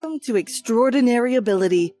Welcome to Extraordinary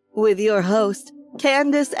Ability with your host,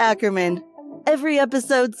 Candace Ackerman. Every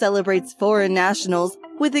episode celebrates foreign nationals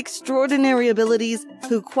with extraordinary abilities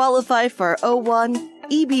who qualify for O1,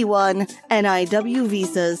 EB1, and IW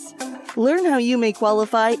visas. Learn how you may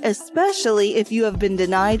qualify, especially if you have been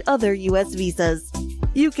denied other U.S. visas.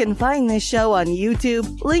 You can find this show on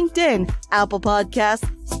YouTube, LinkedIn, Apple Podcasts,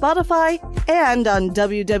 Spotify, and on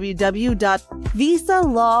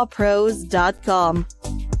www.visalawpros.com.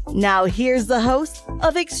 Now here's the host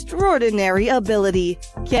of Extraordinary Ability,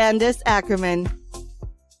 Candace Ackerman.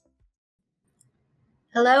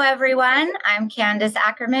 Hello, everyone. I'm Candace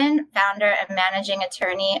Ackerman, founder and managing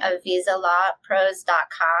attorney of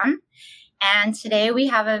visalawpros.com. And today we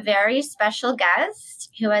have a very special guest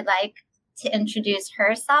who I'd like to introduce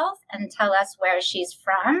herself and tell us where she's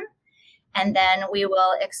from. And then we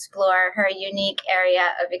will explore her unique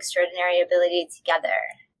area of extraordinary ability together.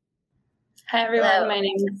 Hi, everyone. Hello. My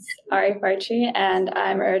name is Farchi, and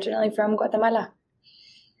I'm originally from Guatemala.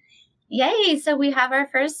 Yay. So we have our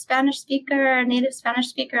first native Spanish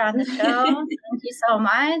speaker on the show. Thank you so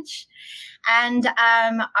much. And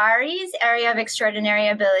Ari's area of extraordinary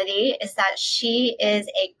ability is that she is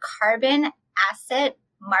a carbon asset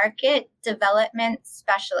market development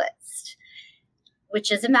specialist,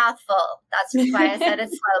 which is a mouthful. That's why I said it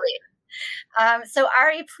slowly. So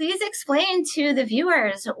Ari, please explain to the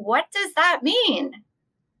viewers, what does that mean?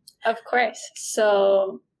 Of course.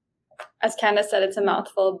 So as Candace said, it's a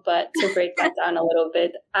mouthful, but to break that down a little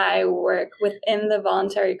bit, I work within the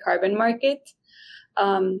voluntary carbon market,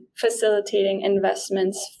 facilitating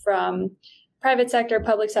investments from private sector,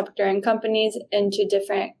 public sector, and companies into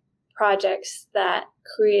different projects that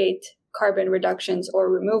create carbon reductions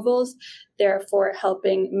or removals, therefore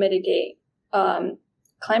helping mitigate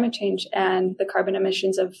climate change and the carbon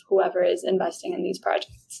emissions of whoever is investing in these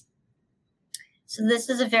projects. So this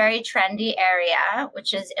is a very trendy area,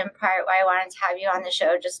 which is in part why I wanted to have you on the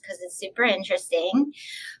show, just because it's super interesting.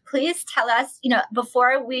 Please tell us,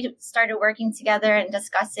 before we started working together and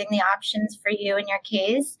discussing the options for you and your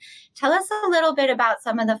case, tell us a little bit about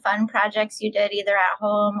some of the fun projects you did either at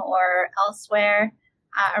home or elsewhere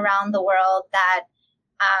around the world that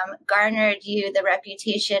garnered you the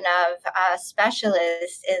reputation of a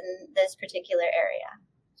specialist in this particular area.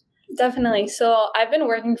 Definitely. So I've been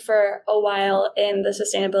working for a while in the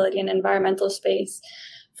sustainability and environmental space.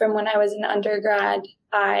 From when I was an undergrad,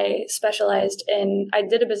 I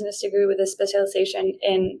did a business degree with a specialization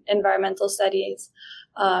in environmental studies.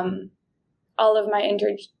 All of my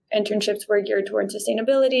internships were geared towards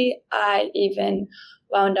sustainability. I even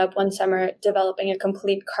wound up one summer developing a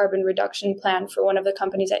complete carbon reduction plan for one of the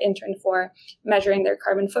companies I interned for, measuring their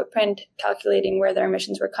carbon footprint, calculating where their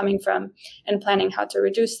emissions were coming from, and planning how to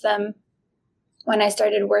reduce them. When I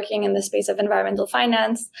started working in the space of environmental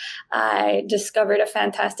finance, I discovered a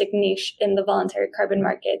fantastic niche in the voluntary carbon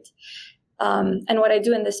market. And what I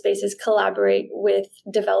do in this space is collaborate with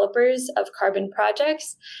developers of carbon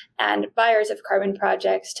projects and buyers of carbon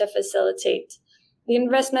projects to facilitate the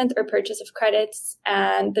investment or purchase of credits.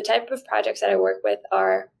 And the type of projects that I work with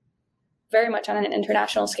are very much on an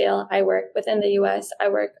international scale. I work within the US. I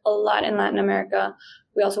work a lot in Latin America.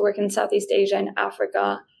 We also work in Southeast Asia and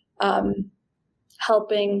Africa,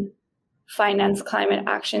 helping finance climate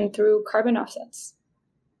action through carbon offsets.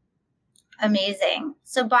 Amazing.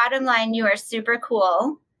 So bottom line, you are super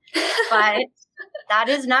cool, but that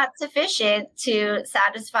is not sufficient to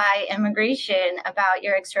satisfy immigration about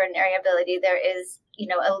your extraordinary ability. There is,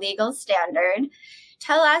 a legal standard.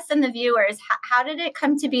 Tell us and the viewers, how did it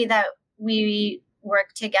come to be that we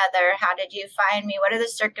work together? How did you find me? What are the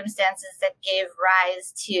circumstances that gave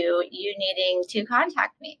rise to you needing to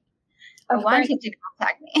contact me or wanting to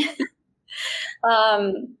contact me?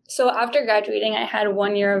 So after graduating, I had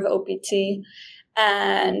 1 year of OPT.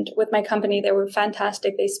 And with my company, they were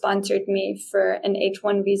fantastic. They sponsored me for an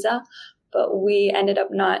H1 visa, but we ended up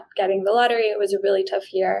not getting the lottery. It was a really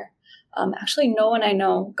tough year. Actually, no one I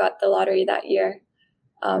know got the lottery that year.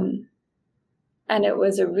 And it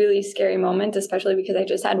was a really scary moment, especially because I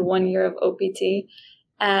just had 1 year of OPT.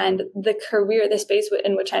 And the space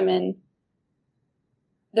in which I'm in,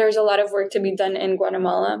 there's a lot of work to be done in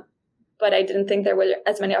Guatemala. But I didn't think there were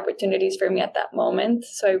as many opportunities for me at that moment.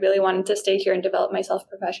 So I really wanted to stay here and develop myself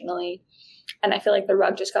professionally. And I feel like the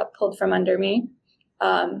rug just got pulled from under me.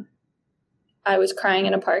 I was crying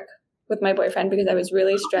in a park with my boyfriend because I was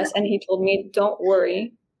really stressed. And he told me, don't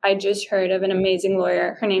worry. I just heard of an amazing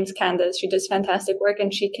lawyer. Her name's Candace. She does fantastic work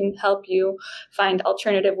and she can help you find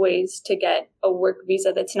alternative ways to get a work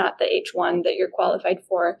visa that's not the H1 that you're qualified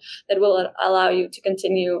for, that will allow you to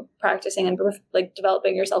continue practicing and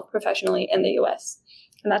developing yourself professionally in the US.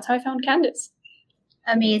 And that's how I found Candace.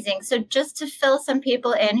 Amazing. So just to fill some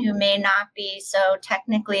people in who may not be so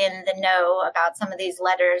technically in the know about some of these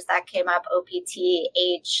letters that came up, OPT,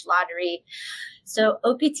 H, lottery. So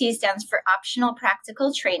OPT stands for Optional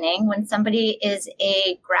Practical Training. When somebody is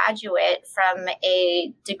a graduate from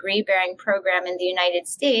a degree-bearing program in the United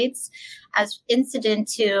States, as incident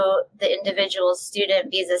to the individual's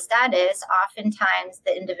student visa status, oftentimes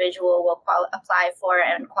the individual will apply for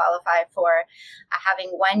and qualify for having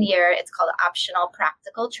 1 year. It's called Optional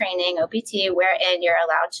Practical Training, OPT, wherein you're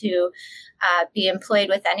allowed to be employed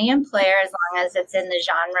with any employer as long as it's in the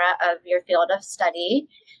genre of your field of study.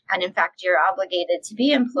 And in fact, you're obligated to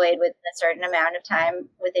be employed within a certain amount of time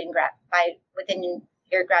within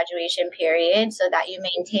your graduation period so that you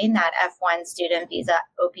maintain that F1 student visa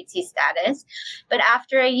OPT status. But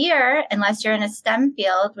after a year, unless you're in a STEM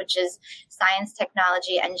field, which is science,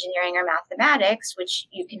 technology, engineering, or mathematics, which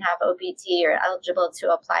you can have OPT, you're eligible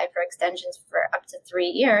to apply for extensions for up to 3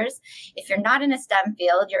 years. If you're not in a STEM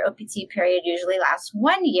field, your OPT period usually lasts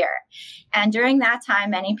 1 year. And during that time,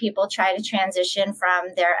 many people try to transition from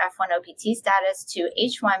their F1 OPT status to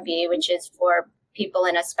H1B, which is for people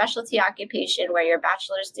in a specialty occupation where your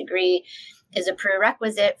bachelor's degree is a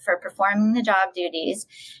prerequisite for performing the job duties.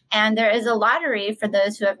 And there is a lottery for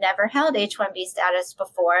those who have never held H-1B status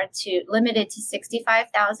before, limited to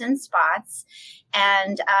 65,000 spots.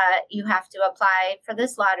 And you have to apply for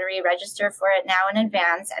this lottery, register for it now in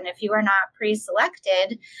advance. And if you are not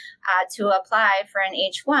pre-selected to apply for an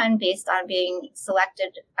H-1 based on being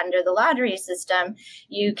selected under the lottery system,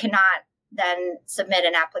 you cannot then submit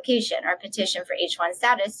an application or petition for H-1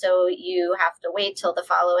 status. So you have to wait till the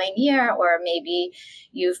following year, or maybe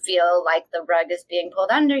you feel like the rug is being pulled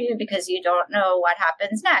under you because you don't know what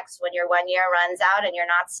happens next. When your 1 year runs out and you're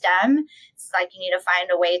not STEM, it's like you need to find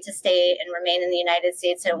a way to stay and remain in the United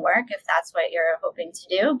States and work if that's what you're hoping to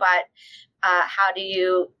do. But how do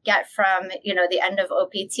you get from, the end of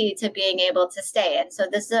OPT to being able to stay? And so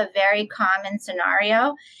this is a very common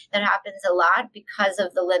scenario that happens a lot because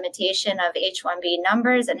of the limitation of H-1B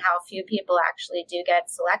numbers and how few people actually do get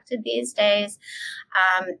selected these days.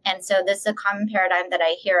 And so this is a common paradigm that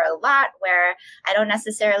I hear a lot, where I don't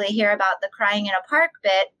necessarily hear about the crying in a park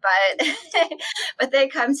bit, but but they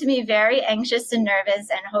come to me very anxious and nervous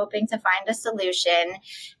and hoping to find a solution.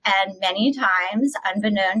 And many times,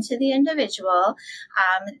 unbeknown to the individual,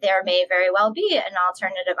 there may very well be an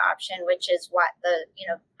alternative option, which is what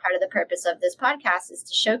part of the purpose of this podcast is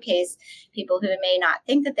to showcase people who may not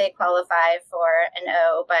think that they qualify for an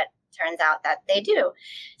O, but turns out that they do.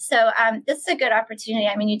 So this is a good opportunity.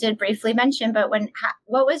 I mean, you did briefly mention, but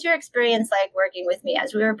what was your experience like working with me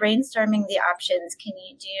as we were brainstorming the options? Do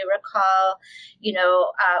you recall,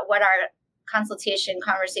 what our conversation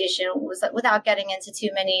was, without getting into too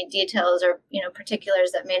many details or,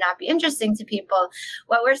 particulars that may not be interesting to people?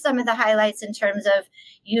 What were some of the highlights in terms of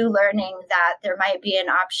you learning that there might be an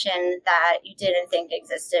option that you didn't think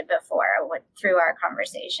existed before through our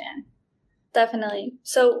conversation? Definitely.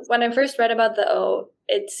 So when I first read about the O,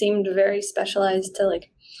 it seemed very specialized to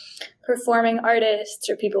performing artists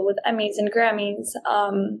or people with Emmys and Grammys,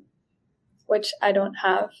 which I don't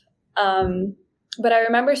have. But I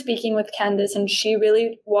remember speaking with Candace, and she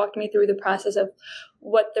really walked me through the process of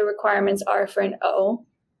what the requirements are for an O.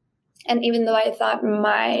 And even though I thought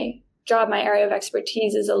my area of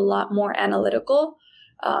expertise is a lot more analytical,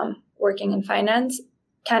 working in finance,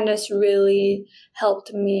 Candace really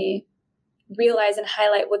helped me realize and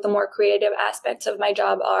highlight what the more creative aspects of my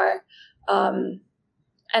job are,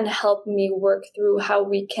 and help me work through how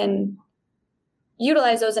we can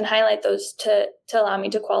utilize those and highlight those to allow me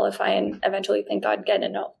to qualify and eventually, thank God, get a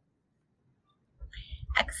no.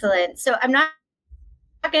 Excellent. So I'm not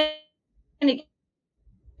going to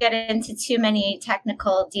get into too many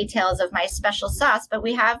technical details of my special sauce, but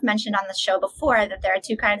we have mentioned on the show before that there are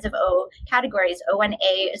two kinds of O categories.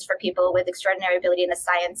 O1A is for people with extraordinary ability in the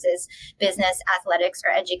sciences, business, athletics,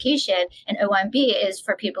 or education, and O1B is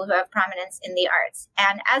for people who have prominence in the arts.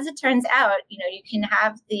 And as it turns out, you can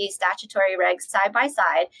have the statutory regs side by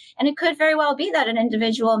side, and it could very well be that an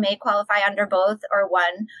individual may qualify under both or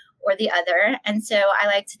one or the other. And so I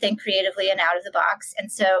like to think creatively and out of the box.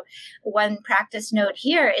 And so one practice note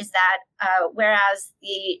here is that whereas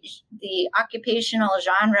the occupational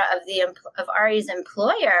genre of Ari's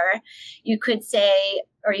employer, you could say,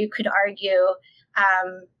 or you could argue,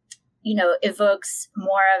 evokes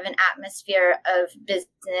more of an atmosphere of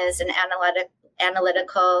business and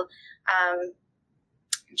analytical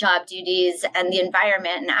job duties, and the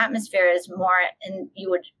environment and atmosphere is more, and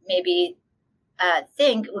you would maybe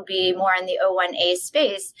think would be more in the O1A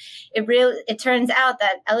space, it turns out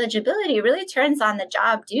that eligibility really turns on the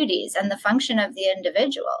job duties and the function of the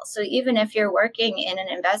individual. So even if you're working in an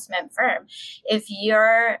investment firm, if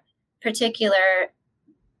your particular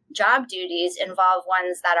job duties involve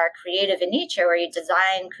ones that are creative in nature, where you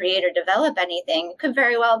design, create, or develop anything, it could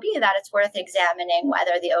very well be that it's worth examining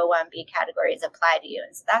whether the O1B categories apply to you.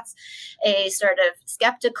 And so that's a sort of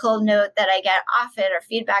skeptical note that I get often, or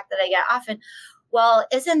feedback that I get often. Well,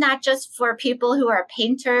 isn't that just for people who are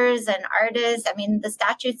painters and artists? I mean, the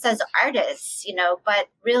statute says artists, but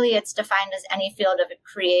really it's defined as any field of a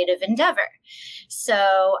creative endeavor.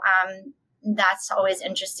 So, that's always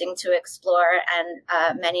interesting to explore.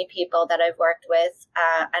 And many people that I've worked with,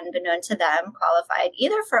 unbeknown to them, qualified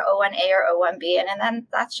either for O1A or O1B. And then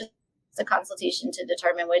that's just a consultation to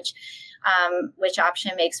determine which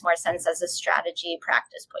option makes more sense as a strategy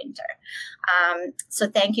practice pointer. So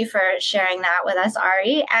thank you for sharing that with us,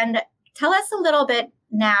 Ari. And tell us a little bit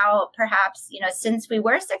now, perhaps, since we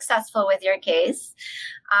were successful with your case,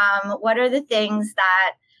 what are the things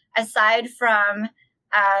that, aside from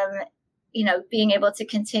being able to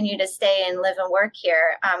continue to stay and live and work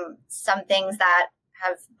here, some things that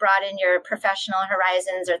have brought in your professional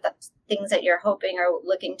horizons, or the things that you're hoping or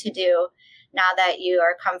looking to do now that you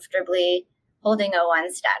are comfortably holding O1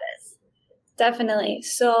 status? Definitely.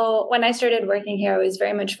 So when I started working here, I was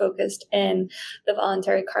very much focused in the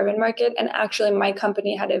voluntary carbon market. And actually, my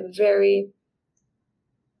company had a very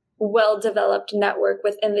well-developed network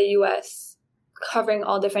within the U.S. covering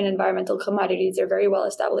all different environmental commodities. They're very well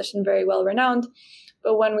established and very well renowned.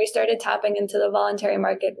 But when we started tapping into the voluntary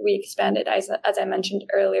market, we expanded, as I mentioned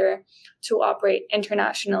earlier, to operate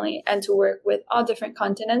internationally and to work with all different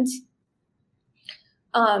continents.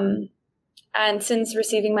 And since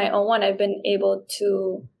receiving my O1, I've been able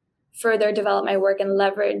to further develop my work and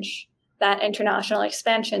leverage that international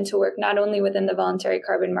expansion to work not only within the voluntary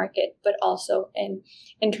carbon market, but also in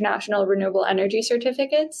international renewable energy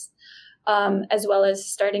certificates, as well as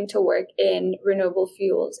starting to work in renewable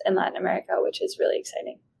fuels in Latin America, which is really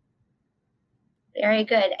exciting. Very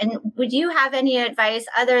good. And would you have any advice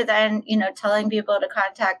other than, telling people to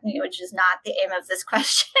contact me, which is not the aim of this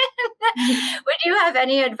question? Would you have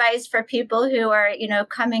any advice for people who are,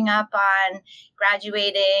 coming up on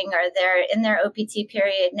graduating, or they're in their OPT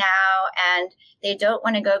period now and they don't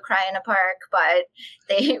want to go cry in a park, but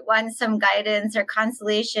they want some guidance or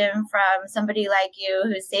consolation from somebody like you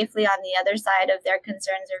who's safely on the other side of their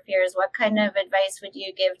concerns or fears? What kind of advice would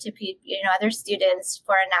you give to people, other students,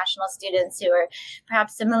 foreign national students who are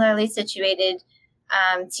perhaps similarly situated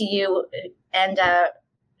to you, and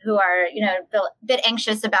who are, a bit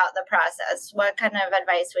anxious about the process? What kind of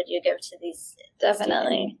advice would you give to these?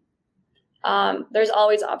 Definitely. There's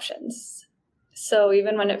always options. So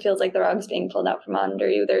even when it feels like the rug's being pulled out from under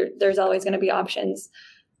you, there's always going to be options.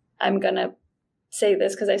 I'm going to say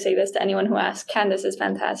this because I say this to anyone who asks. Candace is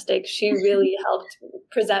fantastic. She really helped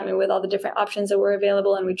present me with all the different options that were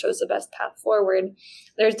available, and we chose the best path forward.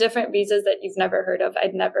 There's different visas that you've never heard of.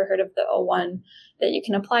 I'd never heard of the O1 that you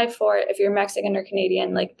can apply for. If you're Mexican or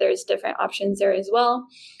Canadian, there's different options there as well.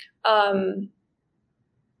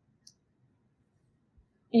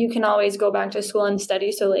 You can always go back to school and study.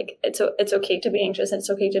 So it's okay to be anxious, and it's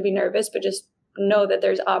okay to be nervous, but just know that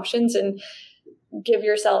there's options, and give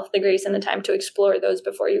yourself the grace and the time to explore those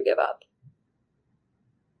before you give up.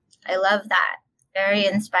 I love that. Very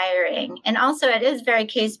inspiring. And also, it is very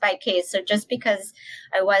case by case. So just because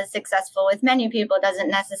I was successful with many people doesn't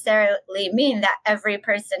necessarily mean that every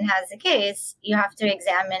person has a case. You have to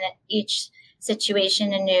examine each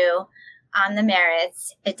situation anew on the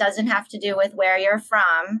merits. It doesn't have to do with where you're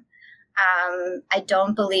from. I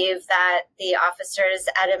don't believe that the officers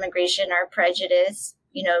at immigration are prejudiced,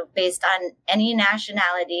 based on any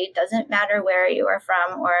nationality. It doesn't matter where you are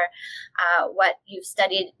from or what you've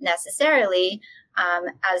studied necessarily,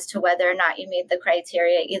 as to whether or not you meet the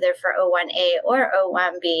criteria either for O1A or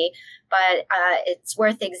O1B. But it's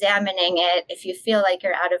worth examining it if you feel like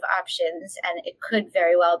you're out of options, and it could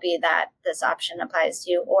very well be that this option applies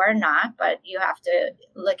to you or not, but you have to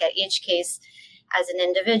look at each case as an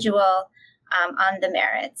individual on the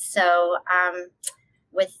merits. So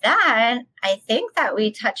with that, I think that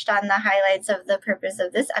we touched on the highlights of the purpose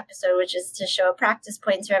of this episode, which is to show a practice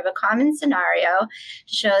pointer of a common scenario,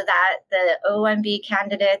 to show that the O1B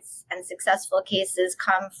candidates and successful cases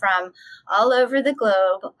come from all over the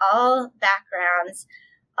globe, all backgrounds,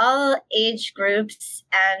 all age groups,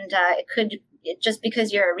 and just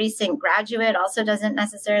because you're a recent graduate also doesn't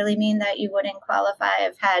necessarily mean that you wouldn't qualify.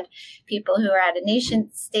 I've had people who are at a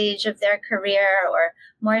nascent stage of their career or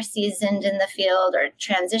more seasoned in the field or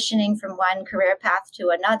transitioning from one career path to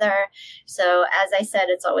another. So as I said,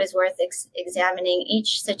 it's always worth examining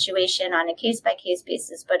each situation on a case-by-case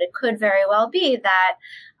basis, but it could very well be that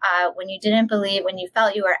when you didn't believe, when you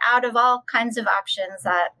felt you were out of all kinds of options,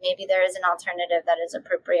 that maybe there is an alternative that is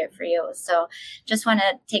appropriate for you. So just want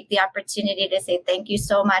to take the opportunity to say thank you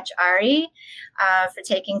so much, Ari, for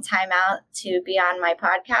taking time out to be on my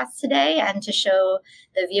podcast today and to show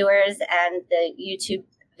the viewers and the YouTube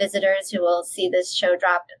visitors who will see this show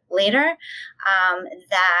drop later,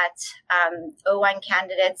 that O1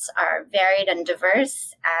 candidates are varied and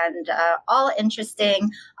diverse and all interesting,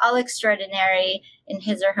 all extraordinary in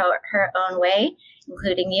his or her own way,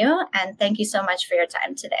 including you. And thank you so much for your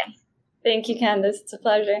time today. Thank you, Candace. It's a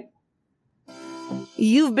pleasure.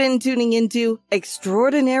 You've been tuning into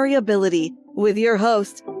Extraordinary Ability with your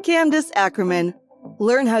host, Candace Ackerman.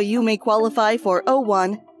 Learn how you may qualify for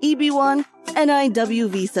O1, EB1, and IW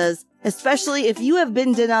visas, especially if you have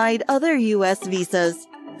been denied other U.S. visas.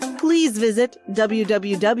 Please visit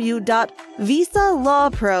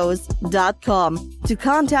www.visalawpros.com to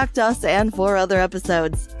contact us and for other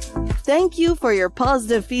episodes. Thank you for your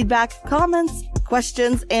positive feedback, comments,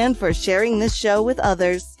 questions, and for sharing this show with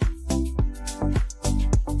others.